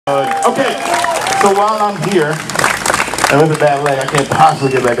Okay, so while I'm here, and with a bad leg, I can't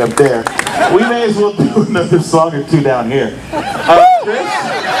possibly get back up there. We may as well do another song or two down here. Chris?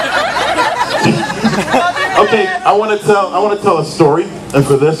 Okay, I want to tell a story, and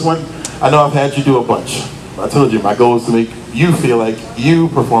for this one, I know I've had you do a bunch. I told you my goal is to make you feel like you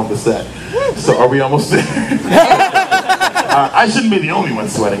performed the set. So are we almost there? I shouldn't be the only one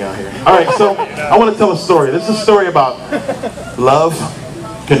sweating out here. All right, so I want to tell a story. This is a story about love,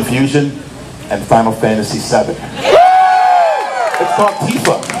 confusion, and Final Fantasy VII. It's called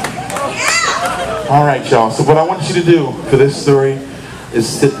Tifa. All right, y'all. So what I want you to do for this story is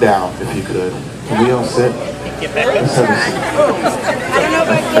sit down, if you could. Can we all sit? Let's have a seat.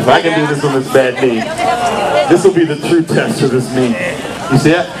 If I can do this on this bad knee, this will be the true test for this knee. You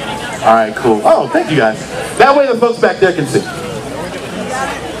see it? All right, cool. Oh, thank you guys. That way the folks back there can see.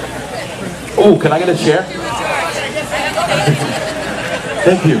 Oh, can I get a chair?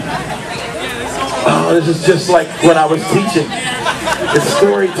 Thank you. Oh, this is just like when I was teaching. It's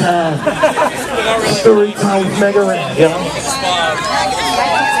story time. Story time with Mega Ran, you know?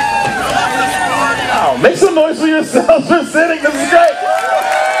 Oh, make some noise for yourselves for sitting. This is great.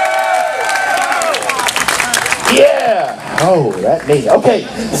 Yeah. Oh, that knee. Okay,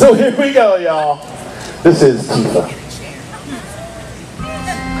 so here we go, y'all. This is Tifa.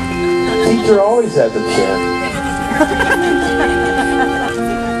 Teacher always has a chair.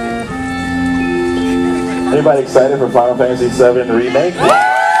 Anybody excited for Final Fantasy VII Remake?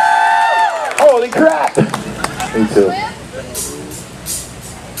 Holy crap! Me too.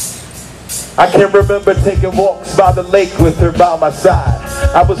 I can remember taking walks by the lake with her by my side.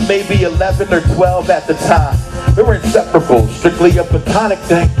 I was maybe 11 or 12 at the time. We were inseparable, strictly a platonic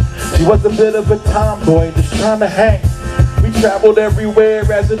thing. She was a bit of a tomboy, just trying to hang. We traveled everywhere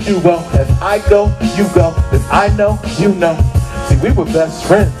as a duo. If I go, you go. If I know, you know. See, we were best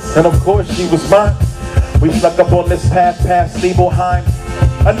friends, and of course she was mine. We snuck up on this path past Nibelheim.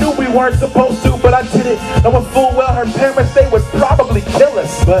 I knew we weren't supposed to, but I did it. Knowing full well her parents, they would probably kill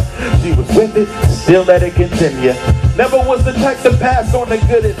us. But she was with it, still let it continue. Never was the type to pass on a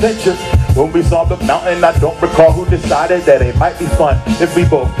good adventure. When we saw the mountain, I don't recall who decided that it might be fun if we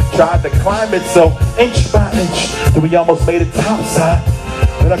both tried to climb it. So inch by inch, till we almost made it topside.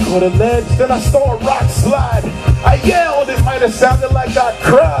 Then I caught a ledge, then I saw a rock slide. I yelled, it might have sounded like I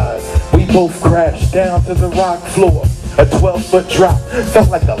cried. We both crashed down to the rock floor. A 12-foot drop, felt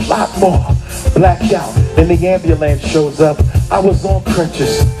like a lot more. Blacked out, then the ambulance shows up. I was on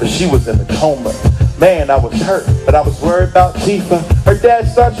crutches, but she was in a coma. Man, I was hurt, but I was worried about Tifa. Her dad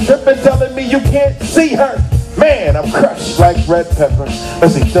starts tripping, telling me you can't see her. Man, I'm crushed like red pepper.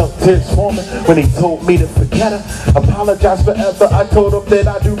 As he felt tears forming when he told me to forget her. Apologize forever, I told him that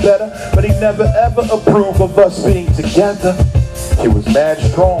I do better. But he never ever approved of us being together. She was mad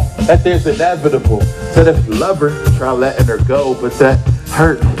strong, that there's inevitable. Said if you love her, try letting her go. But that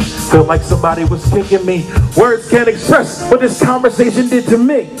hurt, felt like somebody was kicking me. Words can't express what this conversation did to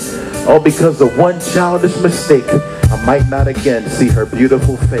me. All because of one childish mistake. I might not again see her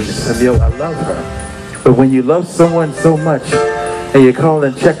beautiful face. And yo, I love her. But when you love someone so much, and you call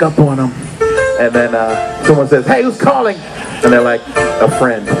and check up on them, and then someone says, hey, who's calling? And they're like, a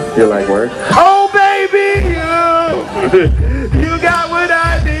friend. You're like, word? Oh, baby, you got what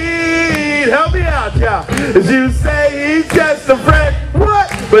I need. Help me out, y'all. You say he's just a friend.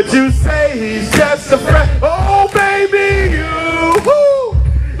 What? But you say he's just a friend. Oh, baby,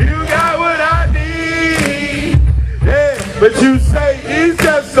 you got what I need. Yeah, but you say he's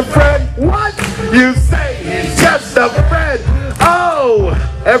just a friend. What? You say he's just a friend. Oh,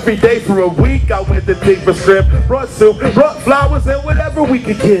 every day for a week I went to Tifa strip, brought soup, brought flowers and whatever we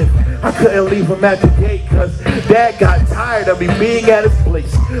could give. I couldn't leave him at the gate cause Dad got tired of me being at his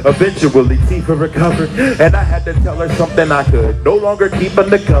place. Eventually Tifa recovered and I had to tell her something I could no longer keep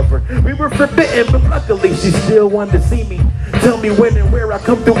undercover. We were forbidden but luckily she still wanted to see me. Tell me when and where I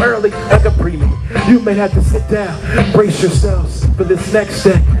come through early like a preemie. You may have to sit down, brace yourselves for this next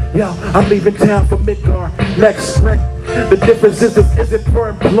step. Yo, I'm leaving town for Midgar next spring. The difference is this isn't for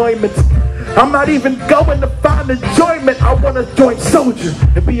employment. I'm not even going to find enjoyment. I want to join soldier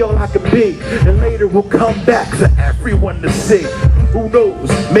and be all I can be. And later we'll come back for everyone to see. Who knows,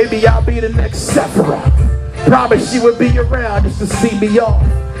 maybe I'll be the next Sephiroth. Promised she would be around just to see me off.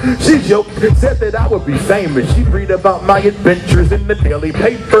 She joked, said that I would be famous. She'd read about my adventures in the daily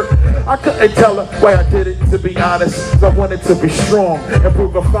paper. I couldn't tell her why I did it, to be honest. I wanted to be strong and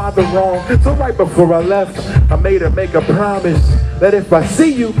prove her father wrong. So right before I left, I made her make a promise that if I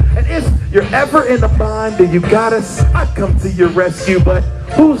see you, and if you're ever in a bind and you got us, I'd come to your rescue. But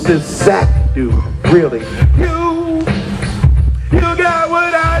who's this Zach dude, really? You You got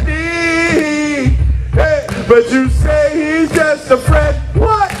what I need. Hey, but you say he's just a friend.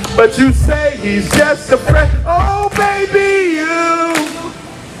 What? But you say he's just a friend. Oh, baby,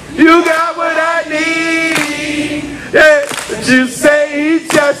 you got what I need. Yeah, but you say he's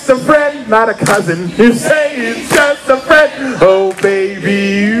just a friend, not a cousin. You say he's just a friend. Oh,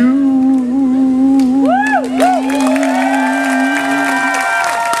 baby, you.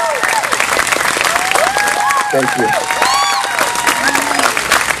 Thank you.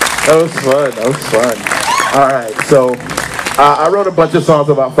 That was fun. That was fun. All right, so I wrote a bunch of songs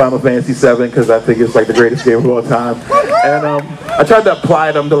about Final Fantasy VII because I think it's like the greatest game of all time. And I tried to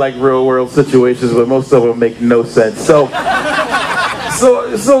apply them to like real world situations, but most of them make no sense. So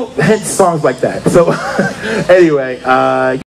hence songs like that. So anyway,